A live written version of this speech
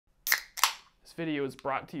video is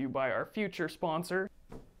brought to you by our future sponsor.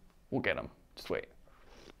 We'll get them. Just wait.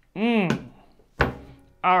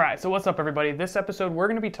 All right, so what's up, everybody? This episode, we're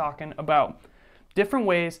going to be talking about different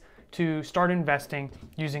ways to start investing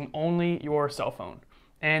using only your cell phone.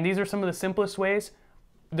 And these are some of the simplest ways.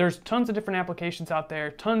 There's tons of different applications out there,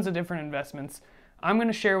 tons of different investments. I'm going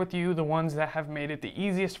to share with you the ones that have made it the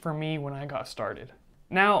easiest for me when I got started.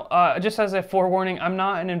 Now, just as a forewarning, I'm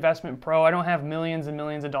not an investment pro. I don't have millions and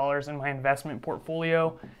millions of dollars in my investment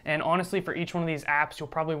portfolio. And honestly, for each one of these apps, you'll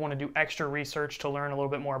probably want to do extra research to learn a little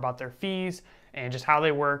bit more about their fees and just how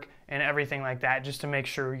they work and everything like that, just to make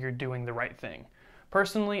sure you're doing the right thing.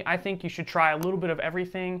 Personally, I think you should try a little bit of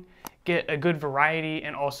everything, get a good variety,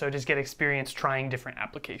 and also just get experience trying different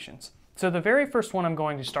applications. So the very first one I'm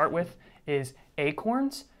going to start with is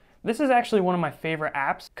Acorns. This is actually one of my favorite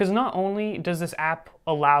apps because not only does this app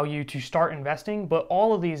allow you to start investing, but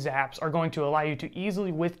all of these apps are going to allow you to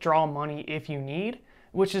easily withdraw money if you need,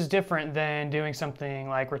 which is different than doing something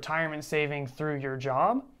like retirement saving through your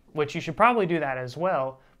job, which you should probably do that as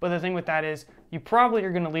well. But the thing with that is you probably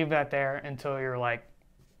are going to leave that there until you're like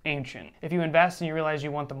ancient. If you invest and you realize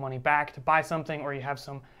you want the money back to buy something, or you have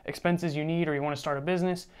some expenses you need, or you want to start a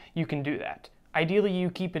business, you can do that. Ideally, you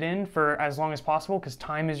keep it in for as long as possible because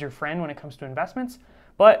time is your friend when it comes to investments,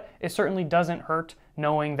 but it certainly doesn't hurt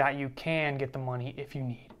knowing that you can get the money if you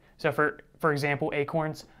need. So for example,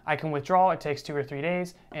 Acorns, I can withdraw, it takes 2 or 3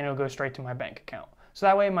 days, and it'll go straight to my bank account. So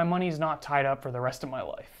that way my money is not tied up for the rest of my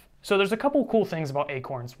life. So there's a couple cool things about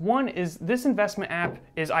Acorns. One is this investment app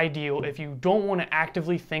is ideal if you don't want to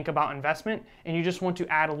actively think about investment and you just want to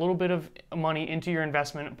add a little bit of money into your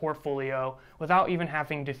investment portfolio without even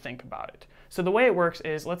having to think about it. So the way it works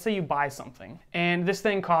is, let's say you buy something and this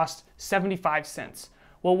thing costs 75 cents.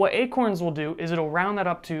 Well, what Acorns will do is it'll round that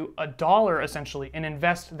up to $1 essentially and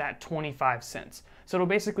invest that 25 cents. So it'll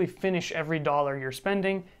basically finish every dollar you're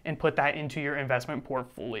spending and put that into your investment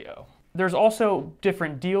portfolio. There's also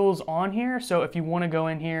different deals on here. So if you want to go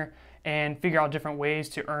in here and figure out different ways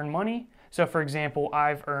to earn money. So for example,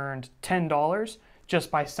 I've earned $10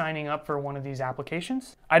 just by signing up for one of these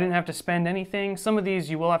applications. I didn't have to spend anything. Some of these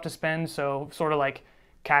you will have to spend, so sort of like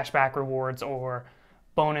cashback rewards or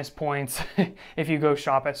bonus points if you go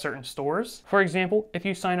shop at certain stores. For example, if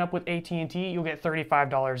you sign up with AT&T, you'll get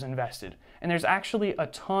 $35 invested. And there's actually a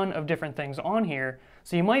ton of different things on here.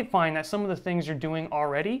 So you might find that some of the things you're doing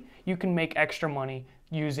already, you can make extra money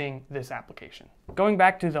using this application. Going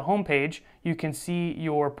back to the home page, you can see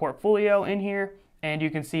your portfolio in here, and you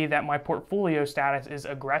can see that my portfolio status is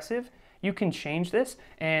aggressive. You can change this,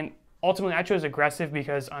 and ultimately I chose aggressive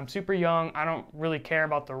because I'm super young. I don't really care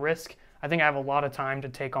about the risk. I think I have a lot of time to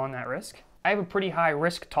take on that risk. I have a pretty high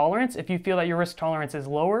risk tolerance. If you feel that your risk tolerance is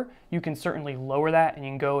lower, you can certainly lower that, and you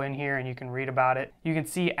can go in here and you can read about it. You can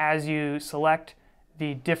see as you select,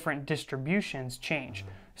 the different distributions change.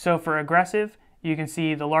 So for aggressive, you can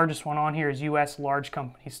see the largest one on here is US large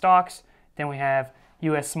company stocks. Then we have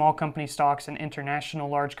US small company stocks and international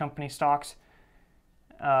large company stocks,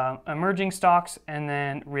 emerging stocks, and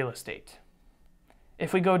then real estate.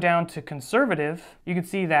 If we go down to conservative, you can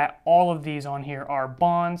see that all of these on here are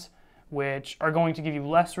bonds, which are going to give you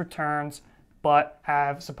less returns, but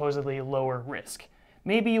have supposedly lower risk.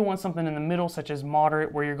 Maybe you want something in the middle, such as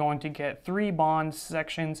moderate, where you're going to get 3 bond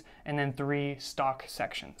sections and then 3 stock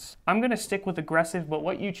sections. I'm going to stick with aggressive, but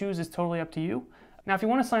what you choose is totally up to you. Now, if you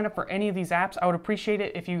want to sign up for any of these apps, I would appreciate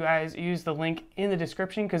it if you guys use the link in the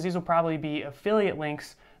description, because these will probably be affiliate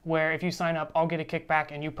links where if you sign up, I'll get a kickback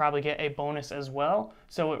and you probably get a bonus as well.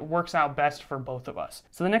 So it works out best for both of us.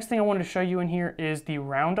 So the next thing I wanted to show you in here is the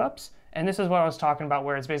roundups. And this is what I was talking about,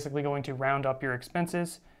 where it's basically going to round up your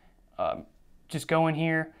expenses. Just go in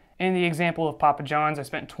here. In the example of Papa John's, I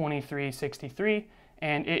spent $23.63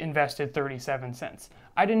 and it invested 37 cents.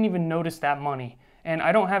 I didn't even notice that money. And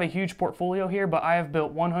I don't have a huge portfolio here, but I have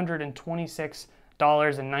built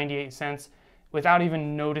 $126.98 without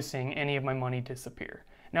even noticing any of my money disappear.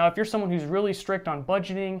 Now, if you're someone who's really strict on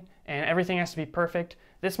budgeting and everything has to be perfect,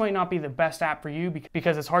 this might not be the best app for you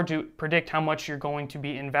because it's hard to predict how much you're going to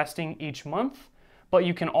be investing each month, but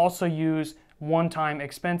you can also use one-time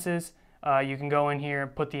expenses. You can go in here,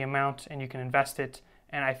 put the amount, and you can invest it.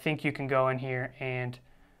 And I think you can go in here and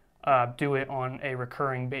do it on a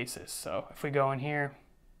recurring basis. So if we go in here,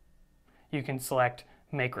 you can select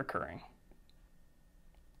make recurring.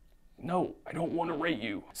 No, I don't want to rate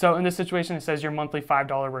you. So in this situation, it says your monthly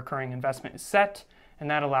 $5 recurring investment is set, and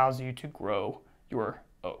that allows you to grow your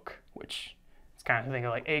oak, which is kind of thinking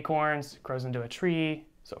like acorns, grows into a tree,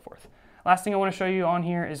 so forth. Last thing I want to show you on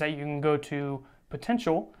here is that you can go to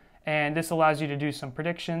potential, and this allows you to do some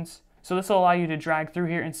predictions. So this will allow you to drag through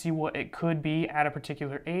here and see what it could be at a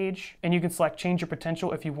particular age. And you can select change your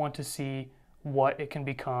potential if you want to see what it can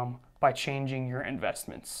become by changing your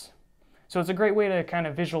investments. So it's a great way to kind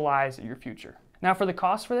of visualize your future. Now for the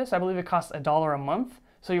cost for this, I believe it costs $1 a month.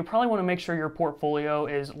 So you probably want to make sure your portfolio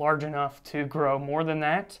is large enough to grow more than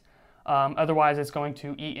that. Otherwise it's going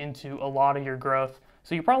to eat into a lot of your growth.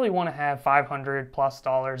 So you probably want to have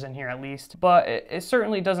 $500+ in here at least, but it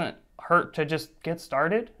certainly doesn't hurt to just get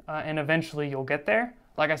started and eventually you'll get there.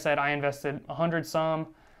 Like I said, I invested 100 some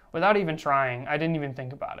without even trying. I didn't even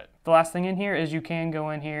think about it. The last thing in here is you can go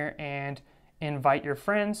in here and invite your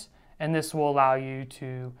friends, and this will allow you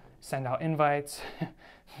to send out invites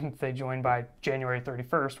if they join by January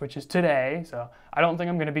 31st, which is today. So I don't think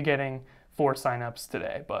I'm going to be getting 4 signups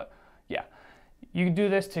today, but yeah, you can do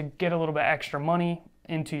this to get a little bit extra money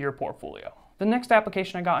into your portfolio. The next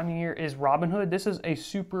application I got in here is Robinhood. This is a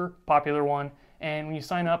super popular one, and when you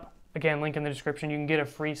sign up, again, link in the description, you can get a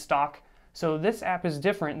free stock. So this app is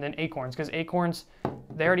different than Acorns because Acorns,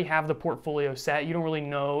 they already have the portfolio set. You don't really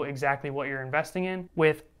know exactly what you're investing in.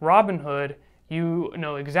 With Robinhood, you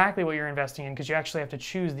know exactly what you're investing in because you actually have to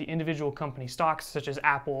choose the individual company stocks such as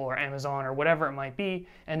Apple or Amazon or whatever it might be,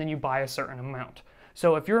 and then you buy a certain amount.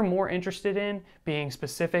 So if you're more interested in being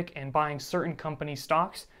specific and buying certain company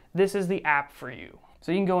stocks, this is the app for you.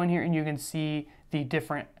 So you can go in here and you can see the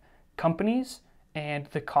different companies and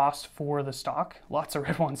the cost for the stock. Lots of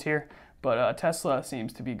red ones here, but Tesla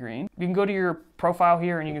seems to be green. You can go to your profile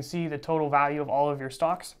here and you can see the total value of all of your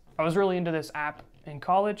stocks. I was really into this app in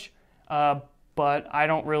college, but I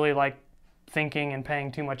don't really like thinking and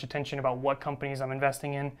paying too much attention about what companies I'm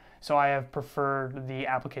investing in, so I have preferred the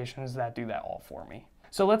applications that do that all for me.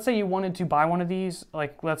 So let's say you wanted to buy one of these,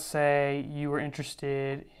 like let's say you were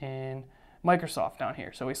interested in Microsoft down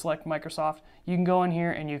here. So we select Microsoft. You can go in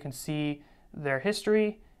here and you can see their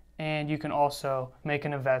history, and you can also make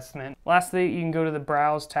an investment. Lastly, you can go to the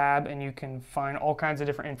Browse tab and you can find all kinds of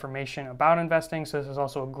different information about investing. So this is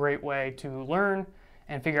also a great way to learn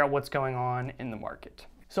and figure out what's going on in the market.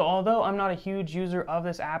 So although I'm not a huge user of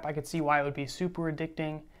this app, I could see why it would be super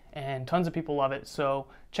addicting and tons of people love it. So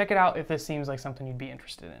check it out if this seems like something you'd be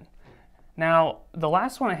interested in. Now, the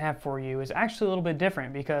last one I have for you is actually a little bit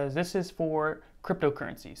different because this is for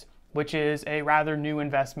cryptocurrencies, which is a rather new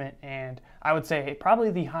investment, and I would say probably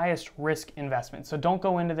the highest risk investment. So don't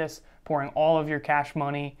go into this pouring all of your cash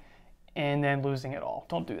money and then losing it all.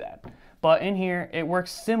 Don't do that. But in here, it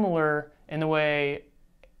works similar in the way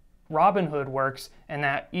Robinhood works, and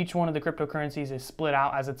that each one of the cryptocurrencies is split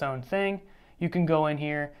out as its own thing. You can go in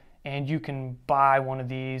here and you can buy one of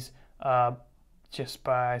these just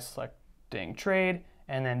by selecting trade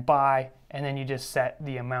and then buy, and then you just set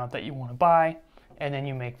the amount that you want to buy, and then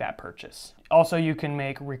you make that purchase. Also, you can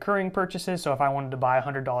make recurring purchases. So if I wanted to buy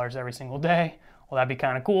 $100 every single day, well, that'd be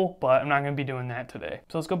kind of cool, but I'm not going to be doing that today.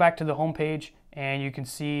 So let's go back to the home page, and you can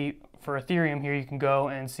see for Ethereum here, you can go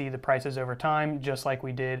and see the prices over time, just like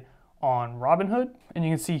we did on Robinhood, and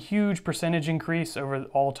you can see huge percentage increase over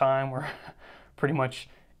all time, or pretty much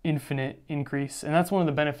infinite increase. And that's one of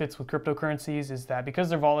the benefits with cryptocurrencies, is that because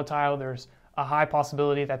they're volatile, there's a high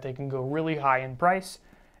possibility that they can go really high in price.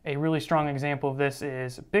 A really strong example of this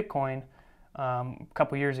is Bitcoin. A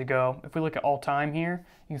couple years ago, if we look at all time here,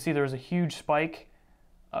 you can see there was a huge spike.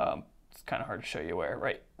 It's kind of hard to show you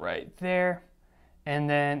where, right there. And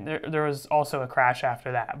then there was also a crash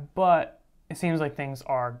after that, but it seems like things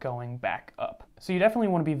are going back up. So you definitely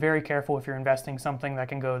want to be very careful if you're investing something that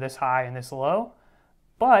can go this high and this low,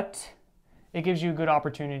 but it gives you a good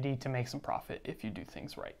opportunity to make some profit if you do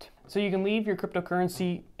things right. So you can leave your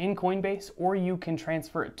cryptocurrency in Coinbase, or you can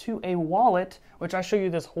transfer it to a wallet, which I show you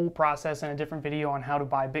this whole process in a different video on how to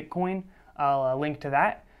buy Bitcoin. I'll link to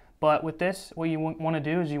that. But with this, what you want to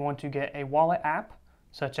do is you want to get a wallet app,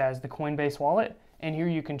 such as the Coinbase wallet, and here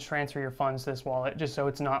you can transfer your funds to this wallet just so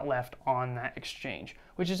it's not left on that exchange,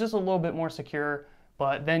 which is just a little bit more secure,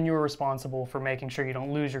 but then you're responsible for making sure you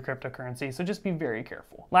don't lose your cryptocurrency, so just be very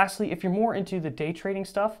careful. Lastly, if you're more into the day trading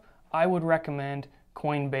stuff, I would recommend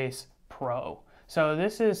Coinbase Pro. So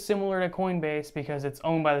this is similar to Coinbase because it's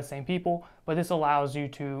owned by the same people, but this allows you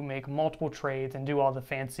to make multiple trades and do all the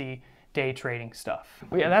fancy day trading stuff.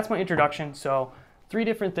 Well, yeah, that's my introduction. So 3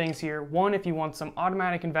 different things here. 1, if you want some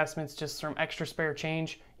automatic investments, just some extra spare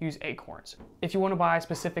change, use Acorns. If you want to buy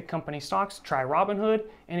specific company stocks, try Robinhood.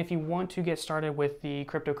 And if you want to get started with the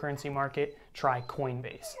cryptocurrency market, try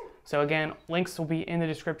Coinbase. So again, links will be in the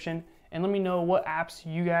description. And let me know what apps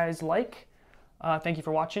you guys like. Thank you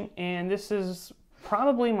for watching. And this is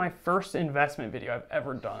probably my first investment video I've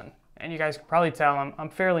ever done. And you guys can probably tell I'm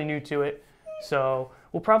fairly new to it. So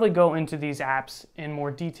we'll probably go into these apps in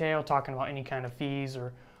more detail, talking about any kind of fees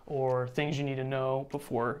or things you need to know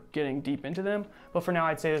before getting deep into them. But for now,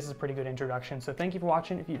 I'd say this is a pretty good introduction. So thank you for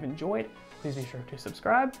watching. If you've enjoyed, please be sure to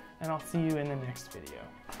subscribe, and I'll see you in the next video.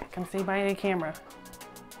 Come say bye to the camera.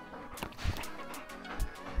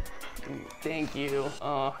 Thank you.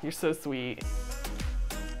 Oh, you're so sweet.